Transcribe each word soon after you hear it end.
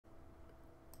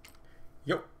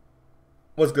Yo,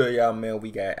 what's good, y'all, man? We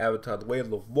got Avatar: The Way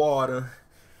of the Water,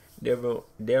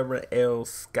 Deborah L.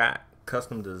 Scott,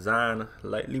 custom designer.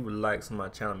 Leave a like on my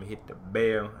channel and hit the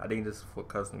bell. I think this is for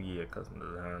custom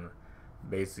designer.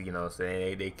 Basically, you know what I'm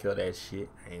saying? They kill that shit.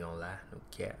 I ain't gonna lie, no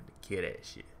cap. They kill that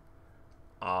shit.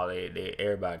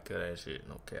 Everybody kill that shit,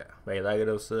 no cap. Hey, like it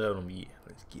up, sub them, yeah.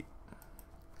 Let's get it.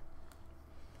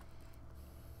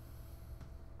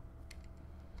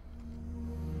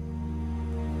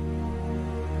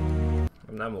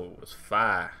 That movie was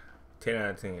fire. 10 out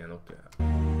of 10, no doubt.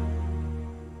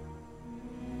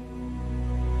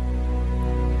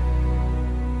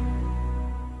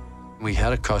 We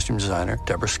had a costume designer,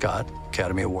 Deborah Scott,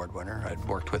 Academy Award winner. I'd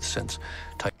worked with since.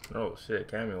 Oh shit,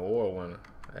 Academy Award winner.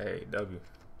 Hey, W.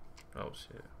 Oh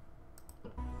shit.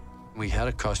 We had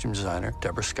a costume designer,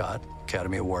 Deborah Scott,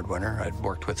 Academy Award winner. I'd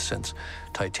worked with since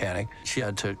Titanic. She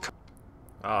had to.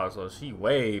 Oh, so she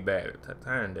way back at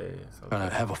Titanic days. Okay. Kind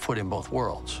of have a foot in both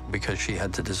worlds because she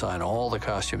had to design all the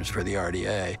costumes for the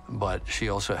RDA, but she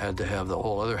also had to have the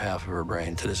whole other half of her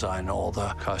brain to design all the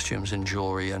costumes and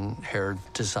jewelry and hair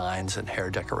designs and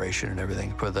hair decoration and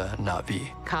everything for the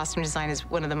Na'vi. Costume design is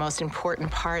one of the most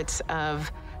important parts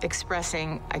of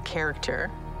expressing a character,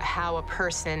 how a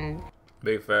person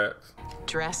big facts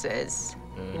dresses,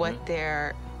 what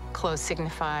their clothes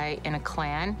signify in a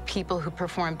clan, people who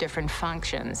perform different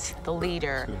functions, the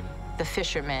leader, the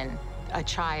fisherman, a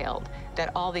child,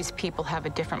 that all these people have a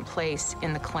different place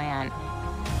in the clan.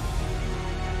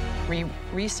 We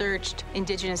researched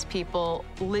indigenous people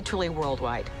literally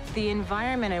worldwide. The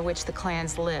environment in which the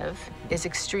clans live is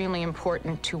extremely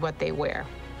important to what they wear.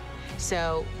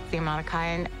 So the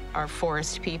Amatakai are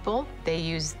forest people. They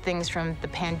use things from the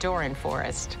Pandoran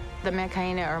forest. The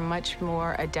Mekaina are much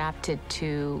more adapted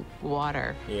to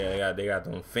water. Yeah, they got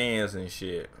them fins and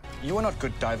shit. You are not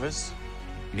good divers.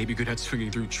 Maybe good at swinging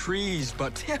through trees,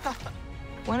 but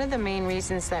One of the main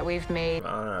reasons that we've made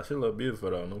she look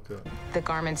beautiful though, no cap. the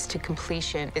garments to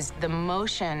completion is the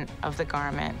motion of the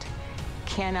garment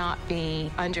cannot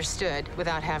be understood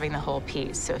without having the whole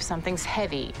piece. So if something's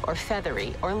heavy or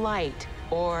feathery or light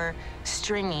or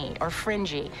stringy or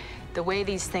fringy, the way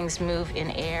these things move in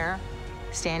air,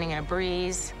 standing in a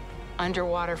breeze,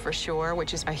 underwater for sure,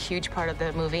 which is a huge part of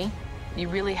the movie, you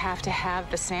really have to have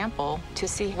the sample to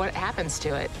see what happens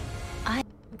to it.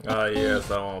 Oh yeah,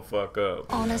 so I won't fuck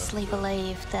up. Honestly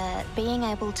believe that being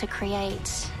able to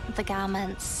create the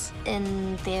garments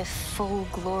in their full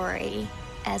glory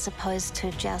as opposed to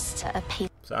just a piece.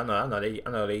 So I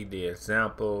know they did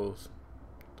samples,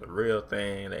 the real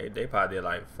thing. They probably did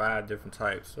like 5 different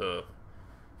types of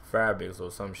fabrics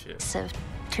or some shit. Of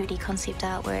 2D concept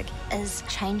artwork is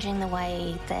changing the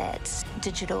way that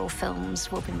digital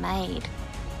films will be made.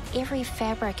 Every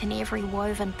fabric and every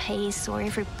woven piece or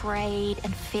every braid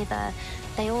and feather,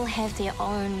 they all have their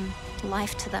own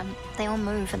life to them. They all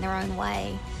move in their own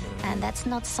way. And that's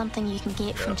not something you can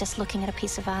get from just looking at a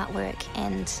piece of artwork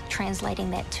and translating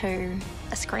that to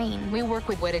a screen. We work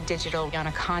with Weta Digital on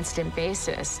a constant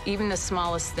basis. Even the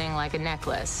smallest thing like a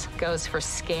necklace goes for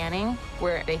scanning,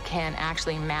 where they can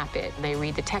actually map it. They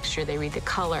read the texture, they read the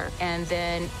color, and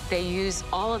then they use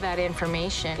all of that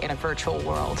information in a virtual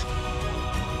world.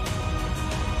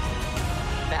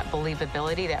 That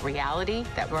believability, that reality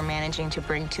that we're managing to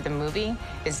bring to the movie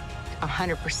is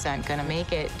 100% gonna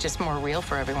make it just more real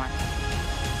for everyone.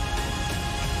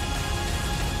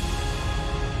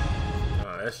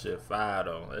 Oh, that shit fire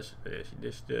though. That shit,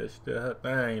 she did her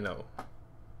thing though.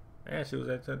 And she was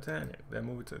at Titanic. That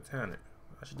movie Titanic.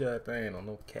 She did her thing on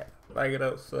no cap. Like it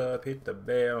up, sub, hit the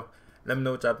bell. Let me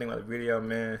know what y'all think about the video,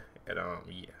 man. And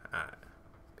yeah, alright.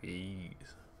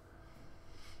 Peace.